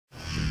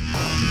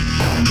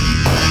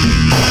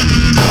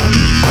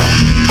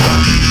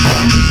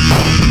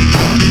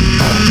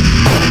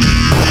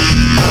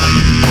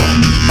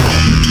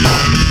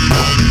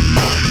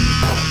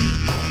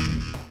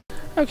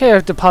Okay,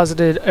 I've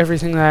deposited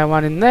everything that I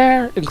want in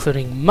there,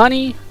 including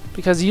money,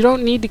 because you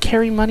don't need to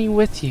carry money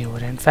with you.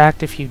 And in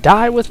fact, if you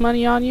die with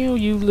money on you,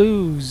 you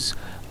lose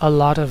a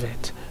lot of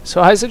it. So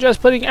I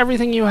suggest putting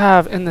everything you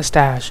have in the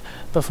stash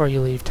before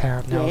you leave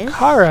town. Now, Yes?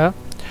 Kara,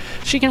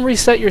 she can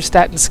reset your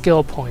stat and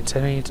skill points.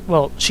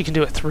 Well, she can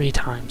do it 3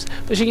 times,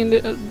 but she can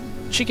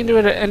do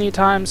it at any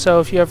time. So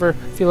if you ever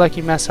feel like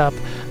you mess up,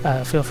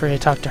 feel free to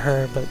talk to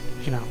her. But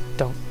you know,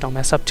 don't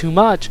mess up too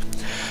much.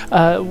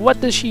 What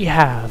does she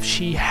have?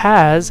 She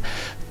has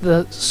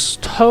the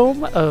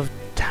Tome of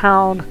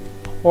Town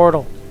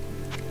Portal.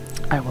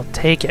 I will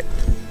take it,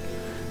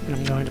 and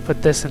I'm going to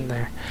put this in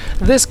there.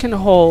 This can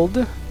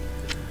hold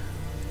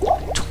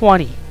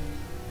 20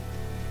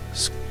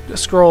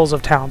 scrolls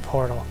of Town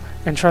Portal,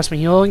 and trust me,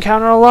 you'll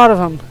encounter a lot of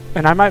them,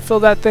 and I might fill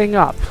that thing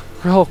up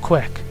real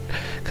quick,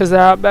 because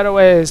there are better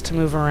ways to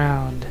move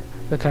around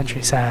the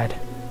countryside.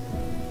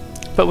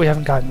 But we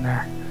haven't gotten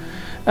there.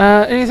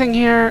 Anything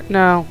here?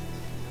 No.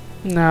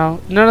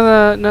 No. None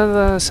of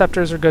the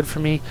scepters are good for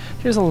me.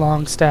 Here's a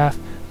long staff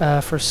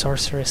for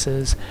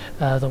sorceresses.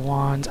 The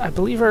wands, I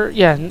believe, are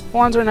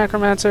wands are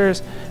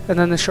necromancers, and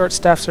then the short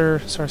staffs are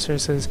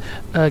sorceresses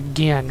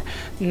again.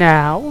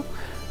 Now,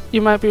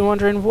 you might be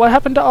wondering what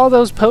happened to all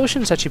those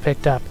potions that you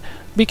picked up.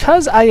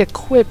 Because I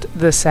equipped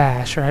the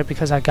sash, right?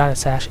 Because I got a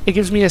sash, it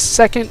gives me a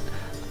second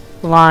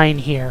line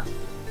here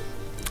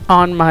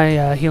on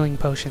my healing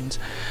potions,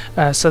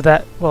 so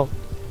that, well,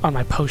 on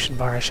my potion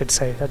bar, I should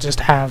say. I just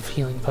have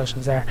healing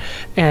potions there.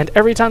 And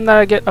every time that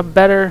I get a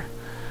better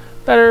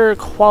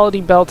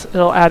quality belt,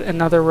 it'll add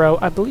another row.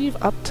 I believe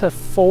up to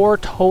 4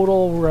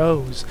 total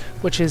rows,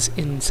 which is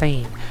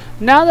insane.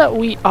 Now that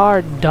we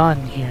are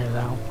done here,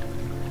 though,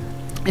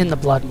 in the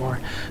Blood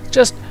Moor,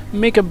 just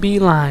make a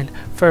beeline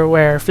for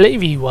where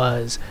Flavie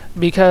was,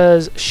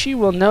 because she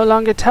will no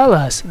longer tell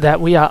us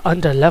that we are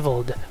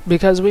under-leveled,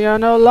 because we are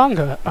no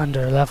longer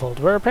under-leveled.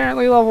 We're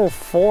apparently level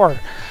 4.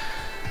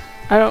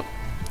 I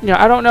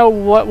don't know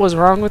what was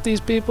wrong with these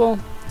people,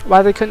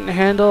 why they couldn't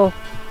handle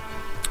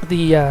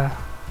the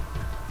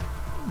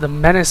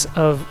menace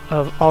of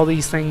all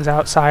these things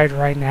outside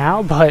right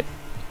now, but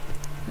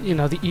you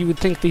know, you would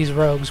think these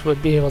rogues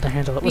would be able to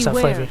handle it. What's up,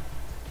 Flavie?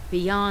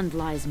 Beyond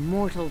lies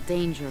mortal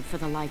danger for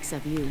the likes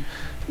of you.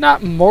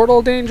 Not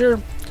mortal danger,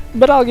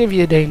 but I'll give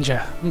you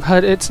danger.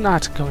 But it's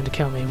not going to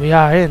kill me. We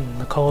are in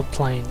the cold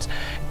plains.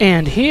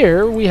 And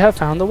here we have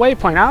found the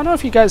waypoint. I don't know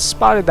if you guys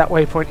spotted that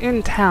waypoint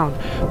in town,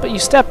 but you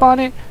step on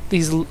it,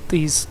 these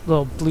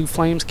little blue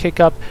flames kick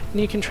up, and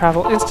you can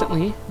travel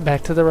instantly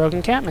back to the rogue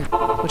encampment,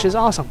 which is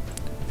awesome.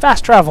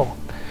 Fast travel.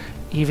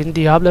 Even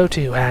Diablo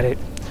 2 had it.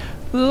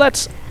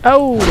 Let's...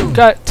 Oh,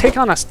 take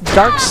on a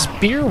dark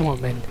spear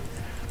woman.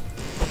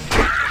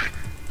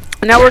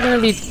 Now we're going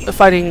to be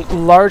fighting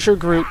larger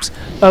groups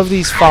of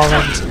these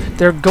Fallens.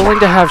 They're going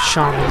to have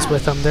shamans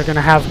with them. They're going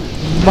to have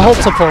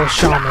multiple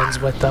shamans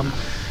with them.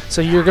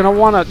 So you're going to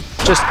want to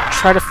just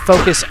try to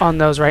focus on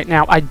those right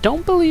now. I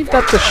don't believe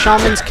that the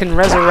shamans can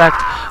resurrect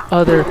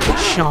other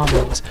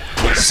shamans.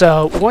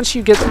 So once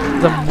you get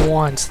them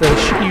once,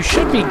 you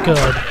should be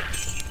good.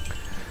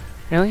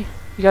 Really?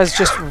 You guys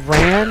just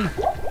ran?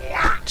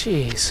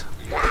 Jeez.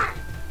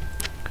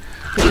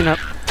 Picking up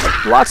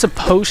lots of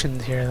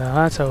potions here, though.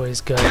 That's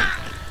always good.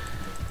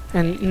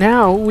 And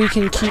now we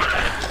can keep...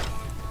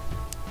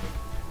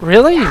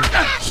 Really?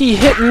 He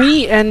hit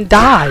me and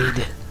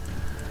died.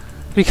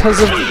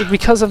 Because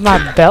of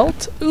my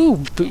belt?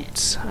 Ooh,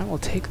 boots. I will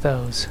take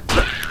those.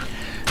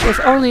 If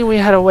only we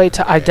had a way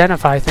to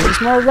identify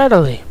things more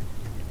readily.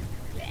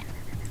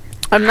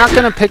 I'm not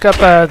going to pick up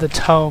the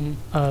Tome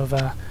of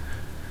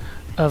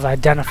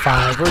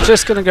Identify. We're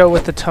just going to go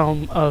with the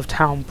Tome of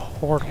Town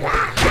Portal.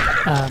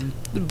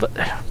 But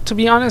to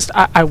be honest,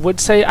 I would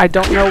say I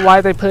don't know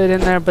why they put it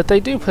in there, but they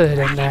do put it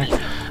in there.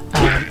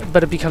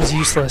 But it becomes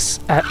useless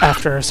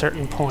after a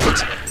certain point.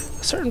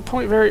 A certain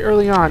point very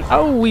early on.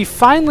 Oh, we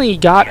finally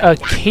got a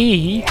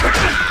key.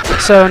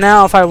 So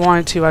now if I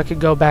wanted to, I could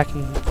go back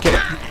and get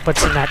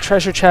what's in that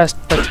treasure chest.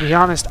 But to be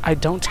honest, I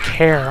don't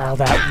care all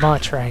that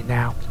much right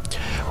now.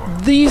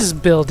 These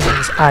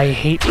buildings, I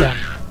hate them.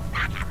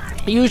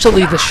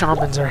 Usually the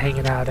shamans are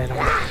hanging out in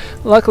them.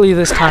 Luckily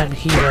this time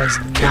he was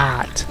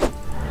not.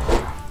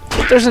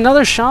 There's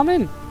another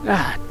shaman?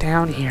 Ah,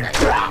 down here.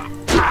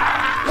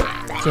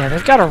 Yeah,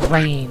 they've got a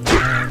range,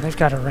 man. They've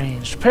got a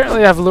range.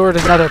 Apparently I've lured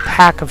another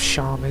pack of of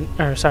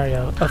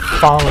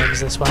Fallens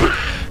this way.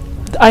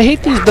 I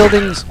hate these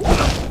buildings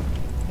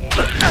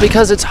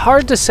because it's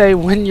hard to say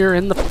when you're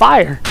in the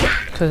fire.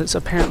 Because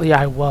apparently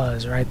I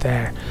was right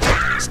there.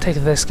 Let's take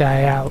this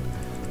guy out.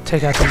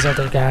 Take out these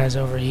other guys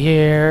over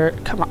here.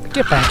 Come on,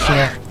 get back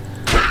here.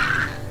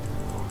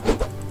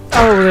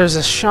 Oh, there's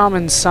a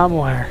shaman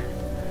somewhere.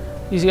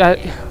 He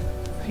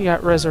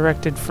got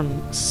resurrected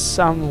from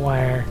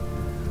somewhere.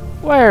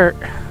 Where?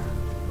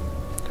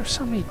 There's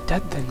so many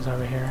dead things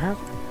over here, huh?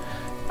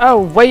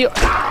 Oh, wait. Look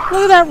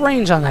at that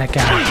range on that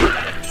guy.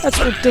 That's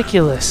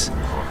ridiculous.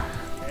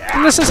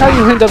 And this is how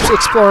you end up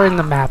exploring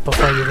the map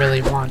before you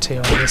really want to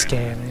in this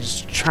game. You're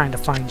just trying to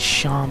find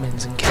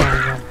shamans and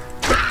killing them.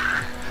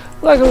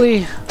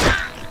 Luckily,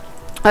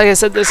 Like I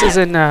said, this is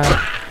in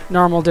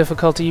normal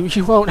difficulty.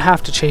 You won't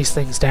have to chase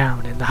things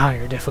down in the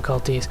higher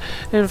difficulties.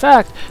 In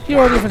fact, you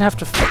won't even have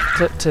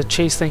to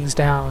chase things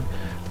down.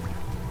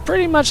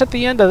 Pretty much at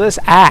the end of this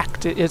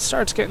act, it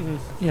starts getting,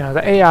 you know,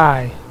 the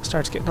AI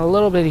starts getting a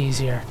little bit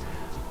easier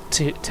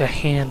to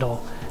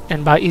handle.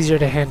 And by easier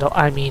to handle,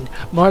 I mean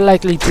more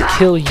likely to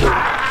kill you.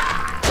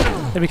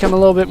 They become a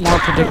little bit more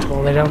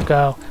predictable. They don't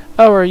go,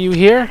 "Oh, are you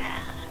here?"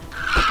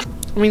 I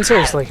mean,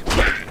 seriously.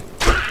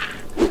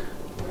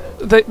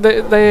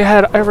 They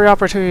had every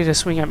opportunity to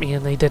swing at me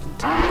and they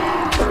didn't.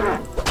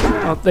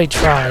 Well, they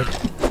tried.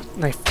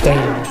 And they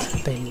failed.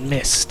 They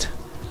missed.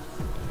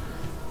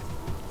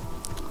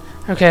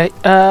 Okay,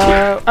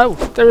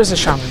 oh, there is a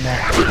shaman there.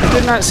 I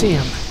did not see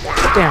him.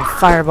 Damn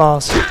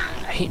fireballs.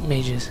 I hate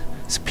mages.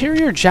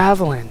 Superior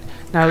javelin.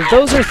 Now,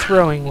 those are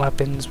throwing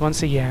weapons,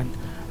 once again,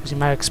 as you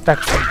might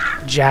expect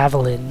from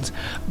javelins.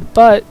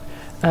 But,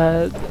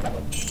 I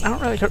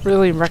don't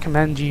really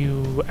recommend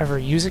you ever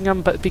using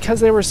them, but because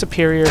they were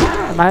superior,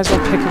 I might as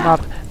well pick them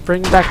up,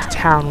 bring them back to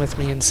town with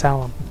me, and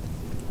sell them.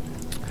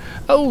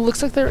 Oh,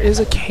 looks like there is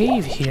a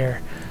cave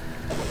here.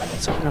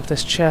 Let's open up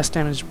this chest,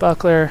 damaged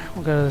buckler.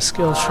 We'll go to the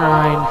skill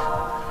shrine.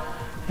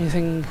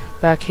 Anything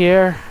back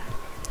here?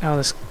 Oh,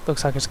 this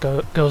looks like it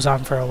goes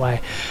on for a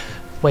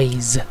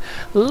ways.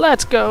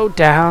 Let's go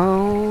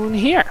down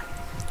here.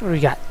 What do we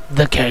got?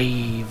 The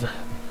cave.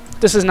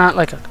 This is not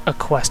like a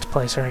quest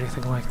place or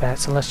anything like that,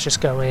 so let's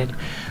just go in.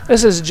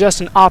 This is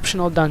just an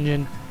optional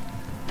dungeon,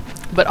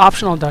 but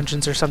optional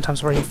dungeons are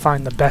sometimes where you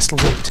find the best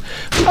loot.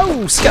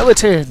 Oh,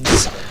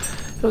 skeletons!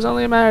 It was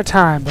only a matter of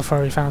time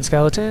before we found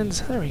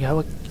skeletons. There we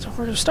go. So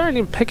we're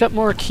starting to pick up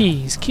more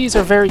keys. Keys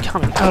are very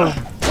common. Oh,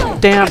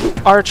 damn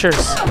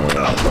archers.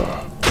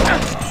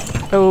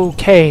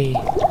 Okay.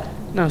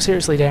 No,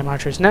 seriously, damn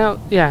archers. Now,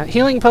 yeah,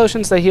 healing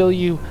potions, they heal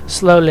you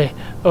slowly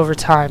over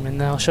time, and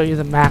they'll show you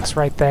the max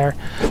right there,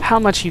 how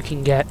much you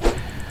can get,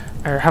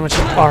 or how much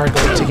you are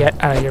going to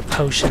get out of your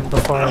potion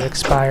before it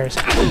expires.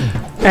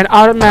 And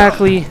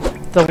automatically,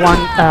 the one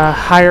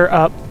higher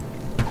up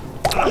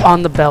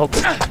on the belt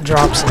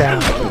drops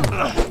down.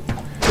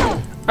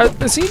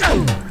 Is he...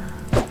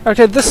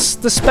 Okay, this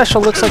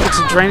special looks like it's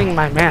draining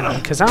my mana,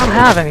 because I don't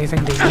have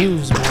anything to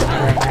use mana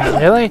right now,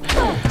 really?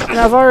 And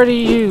I've already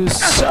used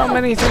so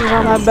many things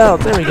on my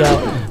belt. There we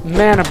go.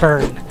 Mana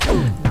burn.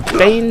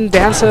 Bane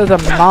Dancer the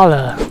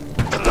Mala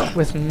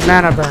with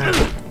mana burn.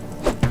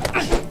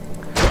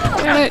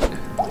 Damn it.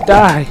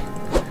 Die.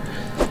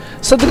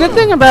 So the good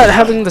thing about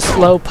having the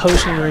slow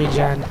potion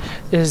regen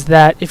is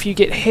that if you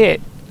get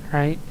hit,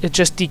 right, it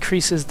just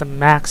decreases the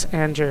max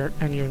and your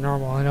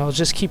normal, and it'll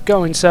just keep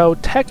going. So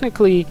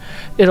technically,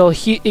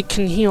 it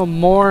can heal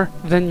more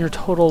than your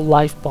total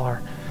life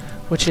bar,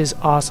 which is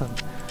awesome.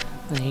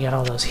 Then you get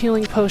all those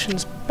healing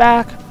potions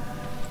back.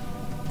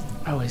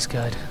 Always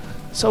good.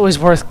 It's always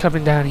worth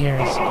coming down here,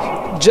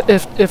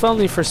 if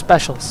only for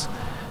specials.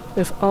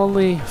 If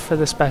only for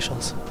the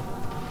specials,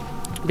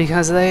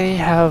 because they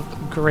have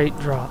great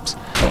drops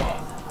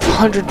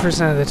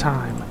 100% of the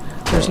time.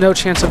 There's no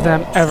chance of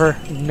them ever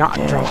not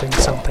dropping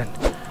something.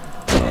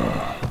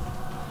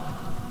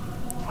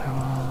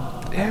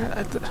 Well,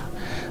 yeah,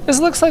 this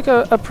looks like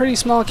a pretty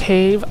small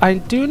cave. I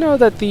do know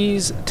that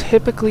these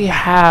typically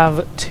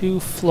have 2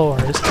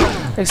 floors.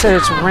 Like I said,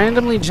 it's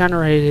randomly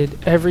generated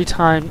every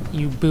time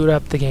you boot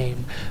up the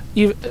game.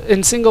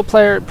 In single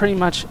player, pretty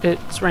much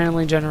it's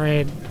randomly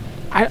generated.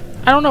 I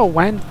don't know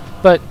when,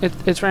 but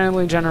it's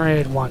randomly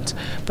generated once.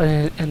 But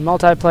in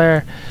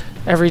multiplayer,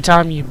 every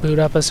time you boot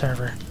up a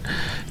server.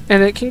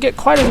 And it can get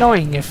quite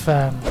annoying if,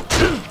 let's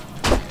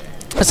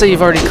say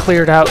you've already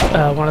cleared out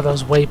one of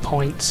those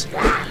waypoints,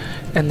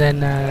 and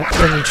then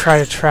you try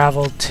to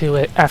travel to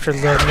it after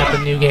loading up a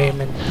new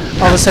game, and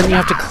all of a sudden you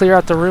have to clear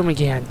out the room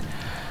again.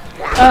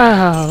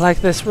 Oh,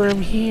 like this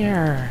room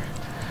here.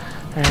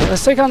 Alright,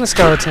 let's take on the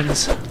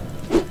skeletons,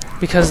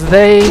 because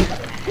they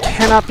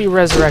cannot be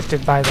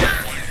resurrected by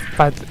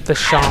the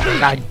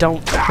shaman, I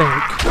don't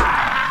think.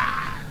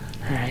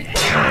 Alright.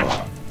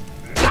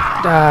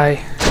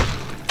 Die.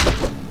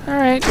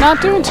 Alright,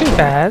 not doing too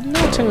bad.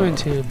 Not doing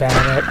too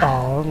bad at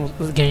all.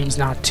 The game's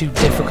not too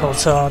difficult,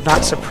 so I'm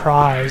not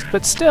surprised.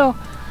 But still,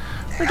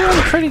 we're doing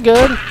pretty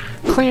good.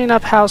 Cleaning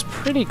up house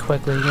pretty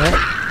quickly here.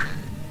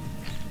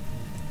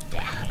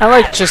 I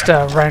like just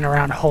running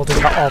around holding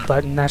the alt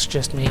button. That's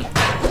just me.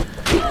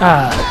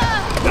 Damn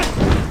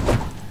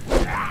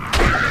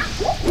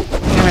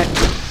it.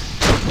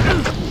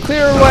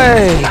 Clear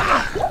away!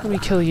 Let me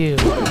kill you.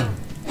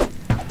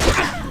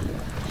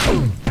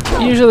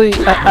 Usually,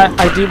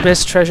 I do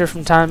miss treasure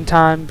from time to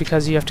time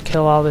because you have to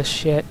kill all this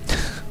shit.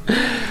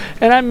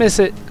 And I miss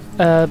it,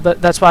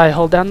 but that's why I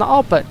hold down the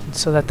alt button,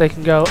 so that they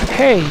can go,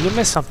 hey, you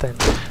missed something.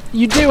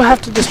 You do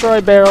have to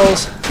destroy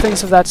barrels,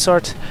 things of that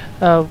sort,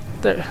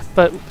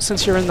 but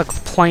since you're in the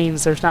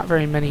plains, there's not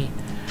very many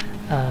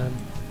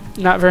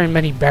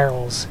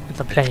barrels in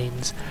the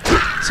plains.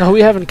 So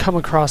we haven't come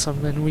across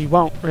them, and we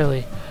won't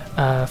really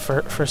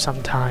for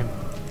some time.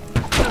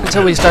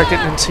 until we start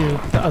getting into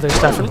the other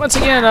stuff. And once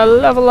again, a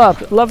level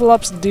up. Level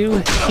ups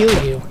do heal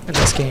you in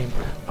this game.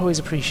 Always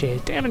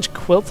appreciate. Damage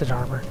quilted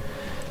armor.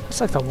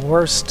 That's like the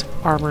worst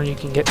armor you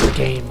can get in the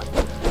game.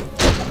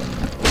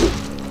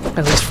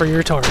 At least for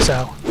your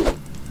torso.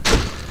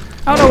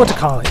 I don't know what to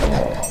call it.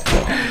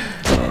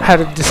 How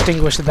to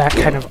distinguish that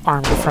kind of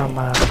armor from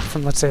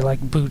let's say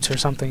like boots or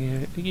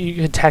something. You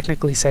could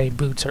technically say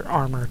boots or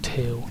armor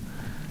too.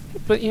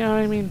 But you know what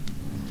I mean?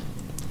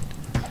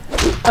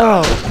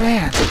 Oh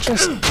man,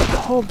 just a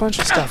whole bunch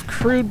of stuff.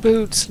 Crude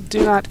boots,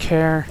 do not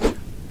care.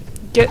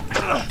 Get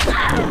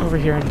over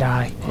here and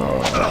die.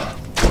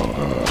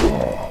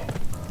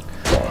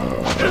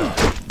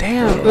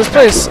 Damn, this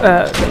place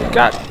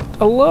got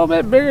a little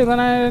bit bigger than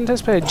I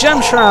anticipated.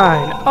 Gem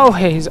Shrine!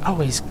 Always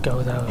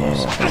go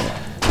those.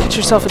 Get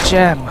yourself a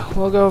gem.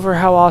 We'll go over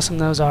how awesome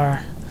those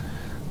are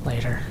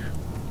later.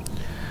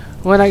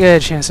 When I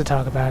get a chance to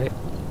talk about it.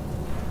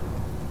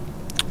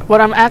 What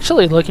I'm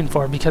actually looking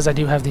for, because I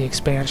do have the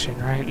expansion,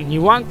 right? And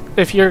you want,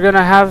 if you're going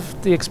to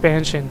have the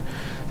expansion,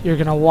 you're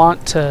going to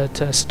want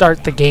to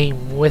start the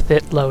game with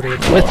it loaded,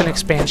 with an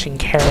expansion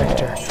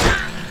character.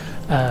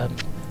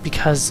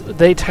 Because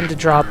they tend to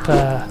drop,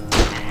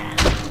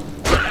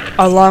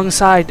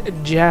 alongside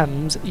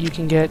gems, you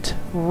can get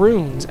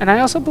runes. And I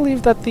also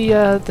believe that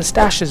the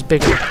stash is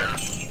bigger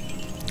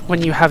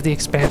when you have the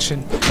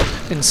expansion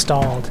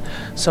installed.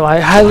 So I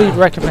highly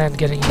recommend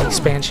getting the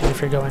expansion if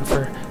you're going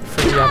for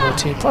Diablo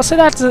 2. Plus it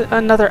adds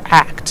another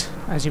act,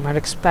 as you might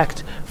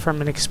expect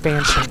from an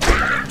expansion.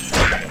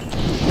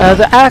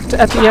 The act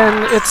at the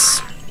end,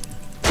 it's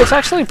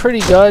actually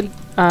pretty good.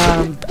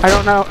 I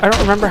don't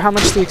remember how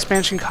much the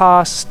expansion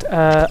cost.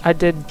 I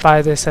did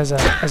buy this as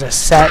a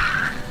set.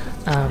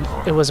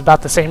 It was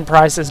about the same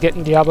price as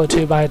getting Diablo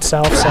 2 by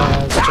itself, so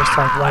I was just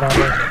like,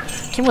 whatever.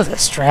 Came with a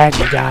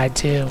strategy guide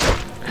too.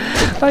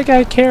 Like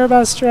I care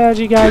about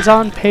strategy guides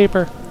on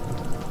paper.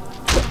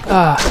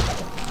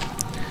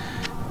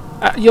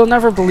 You'll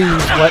never believe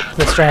what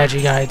the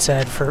strategy guide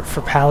said for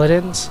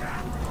paladins.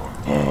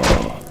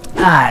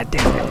 Ah,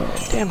 damn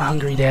it. Damn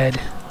hungry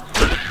dead.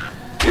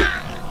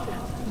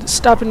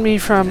 Stopping me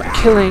from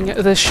killing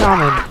the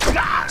shaman.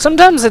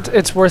 Sometimes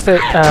it's worth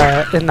it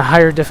in the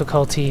higher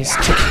difficulties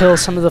to kill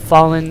some of the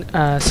fallen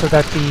so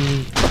that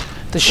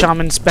the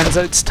shaman spends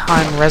its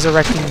time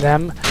resurrecting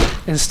them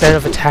instead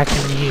of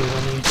attacking you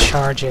when you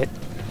charge it.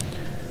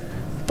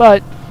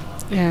 But,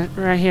 yeah,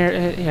 right here,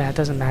 it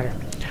doesn't matter.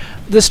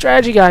 The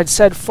strategy guide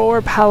said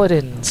for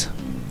paladins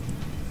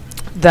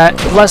that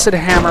Blessed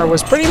Hammer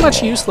was pretty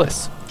much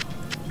useless.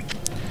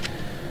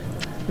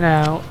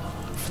 Now,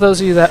 for those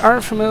of you that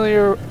aren't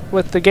familiar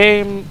with the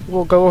game,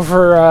 we'll go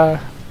over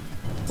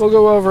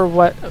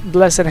what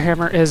Blessed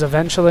Hammer is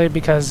eventually,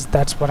 because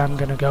that's what I'm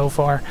gonna go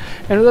for.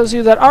 And for those of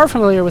you that are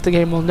familiar with the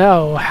game will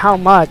know how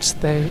much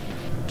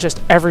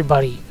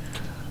everybody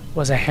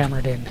was a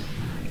hammered in.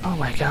 Oh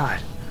my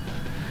god.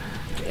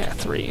 Yeah,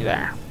 3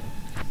 there.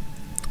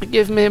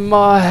 Give me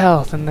more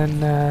health, and then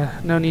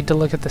no need to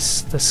look at the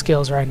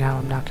skills right now.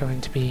 I'm not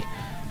going to be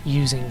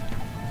using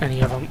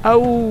any of them.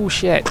 Oh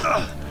shit.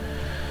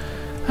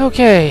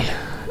 Okay,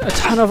 a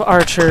ton of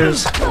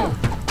archers.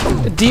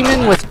 A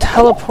demon with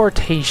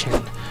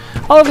teleportation.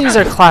 All of these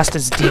are classed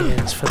as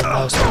demons for the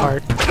most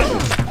part.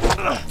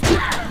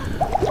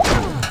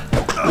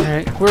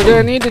 Alright, we're going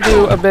to need to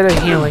do a bit of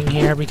healing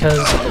here because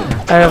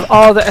out of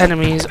all the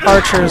enemies,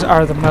 archers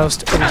are the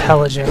most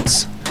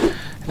intelligent.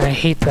 And I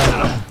hate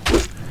them.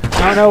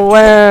 I don't know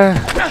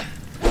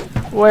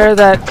where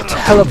that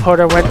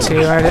teleporter went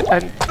to. I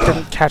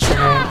didn't catch her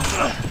name.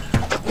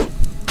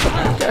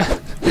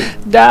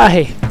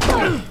 Die!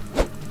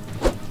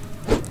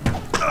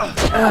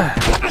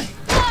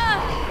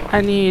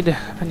 I need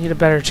a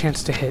better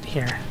chance to hit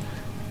here.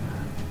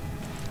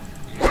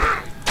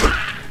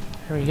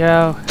 There we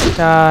go.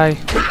 Die.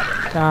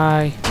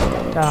 Die.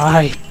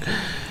 Die.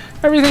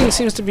 Everything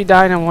seems to be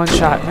dying in one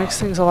shot. Makes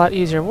things a lot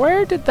easier.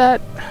 Where did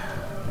that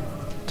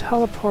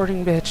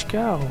teleporting bitch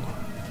go?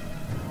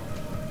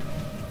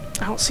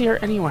 I don't see her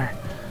anywhere.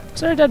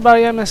 Is there a dead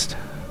body I missed?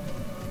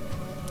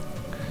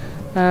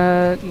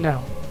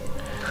 No.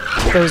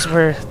 Those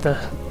were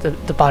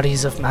the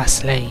bodies of my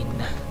slain.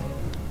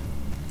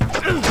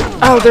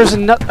 Oh, there's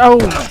another. Oh,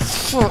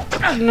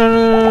 fuck.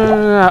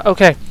 No.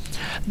 Okay.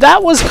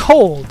 That was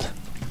cold.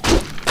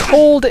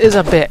 Cold is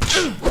a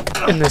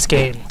bitch in this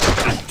game.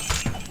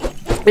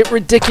 It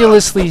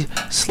ridiculously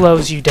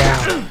slows you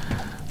down.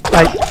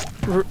 Like,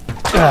 to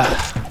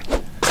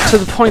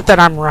the point that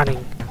I'm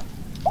running.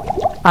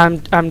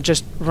 I'm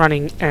just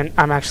running, and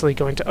I'm actually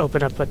going to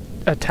open up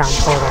a town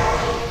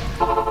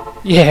portal.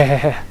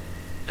 Yeah.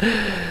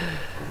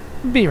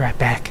 Be right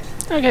back.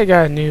 Okay,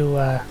 got a new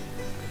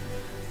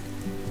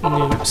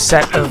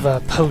set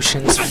of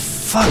potions.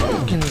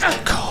 Fucking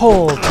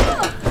cold.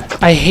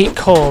 I hate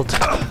cold.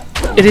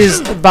 It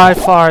is by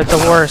far the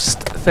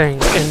worst thing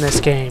in this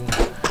game.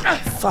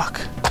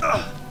 Fuck.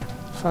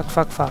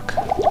 Fuck.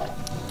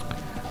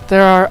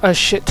 There are a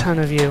shit ton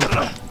of you.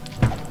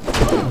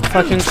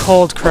 Fucking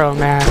Coldcrow,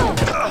 man.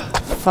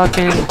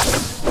 Fucking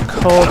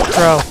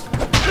Coldcrow.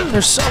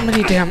 There's so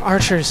many damn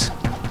archers.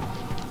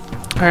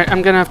 Alright,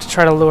 I'm gonna have to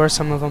try to lure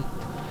some of them.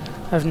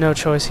 I have no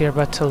choice here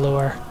but to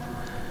lure.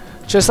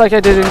 Just like I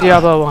did in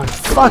Diablo 1.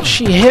 Fuck,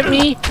 she hit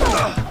me?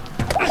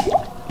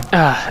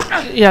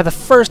 Yeah, the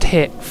first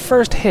hit.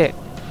 First hit.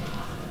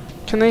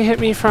 Can they hit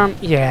me from...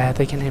 Yeah,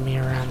 they can hit me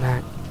around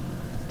that.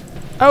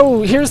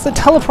 Oh, here's the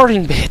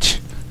teleporting bitch.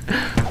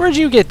 Where'd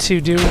you get to,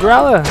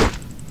 Doomgrella?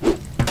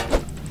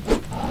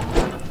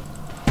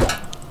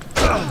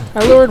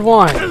 I lured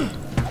one.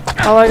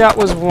 All I got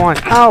was one.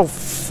 Oh,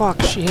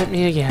 fuck, she hit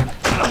me again.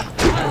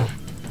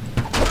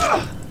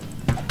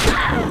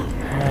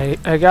 Alright,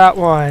 I got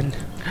one.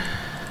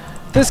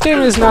 This game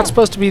is not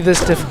supposed to be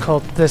this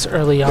difficult this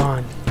early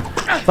on.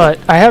 But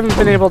I haven't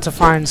been able to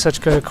find such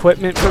good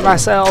equipment for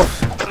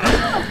myself.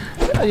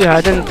 Yeah,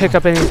 I didn't pick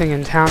up anything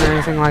in town or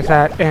anything like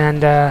that,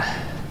 and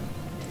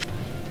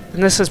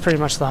this is pretty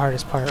much the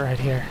hardest part right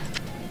here.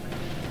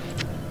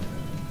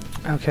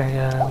 Okay,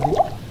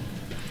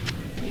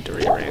 need to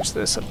rearrange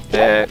this a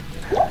bit.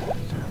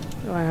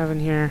 What do I have in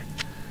here?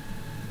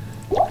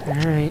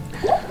 Alright.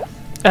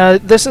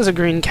 This is a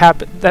green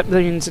cap. That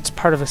means it's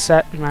part of a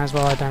set. You might as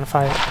well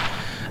identify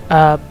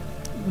it.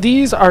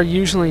 These are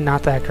usually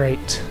not that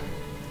great.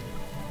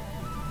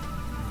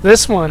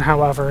 This one,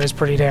 however, is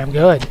pretty damn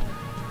good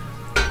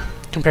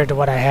compared to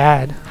what I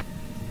had.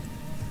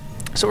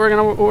 So we're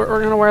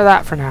gonna wear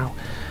that for now.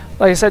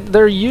 Like I said,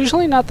 they're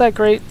usually not that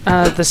great.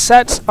 The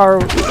sets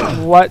are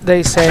what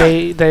they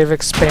say. They've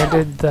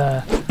expanded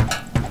the...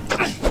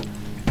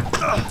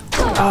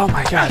 Oh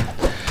my god.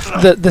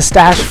 The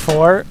stash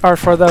for are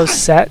for those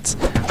sets.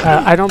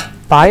 I don't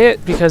buy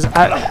it because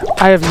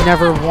I have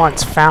never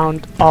once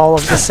found all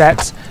of the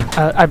sets.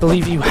 I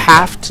believe you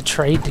have to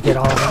trade to get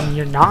all of them.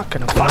 You're not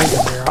going to find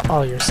them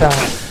all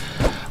yourself.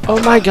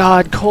 Oh my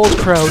god,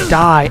 Coldcrow,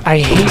 die. I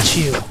hate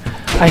you.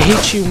 I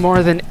hate you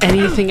more than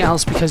anything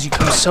else because you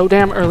come so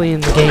damn early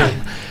in the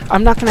game.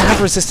 I'm not going to have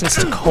resistance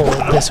to cold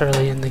this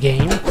early in the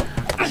game.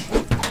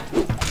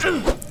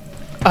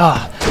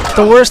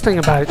 The worst thing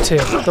about it, too.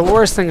 The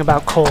worst thing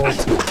about cold.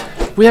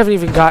 We haven't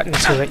even gotten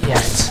to it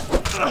yet.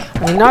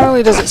 I mean, not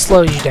only does it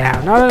slow you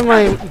down, not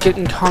only am I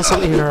getting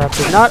constantly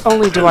interrupted, not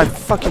only do I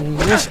fucking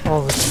miss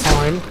all the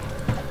time,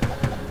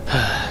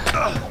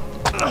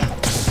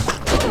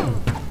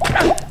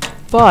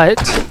 but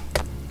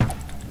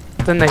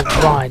then they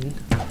run.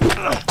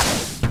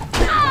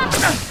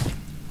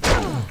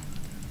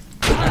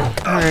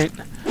 Alright.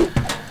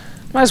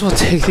 Might as well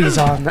take these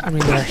on. I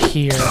mean, they're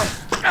here.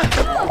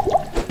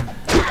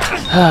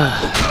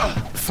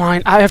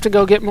 Fine, I have to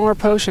go get more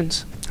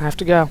potions. I have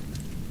to go.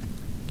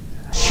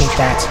 I hate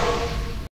that.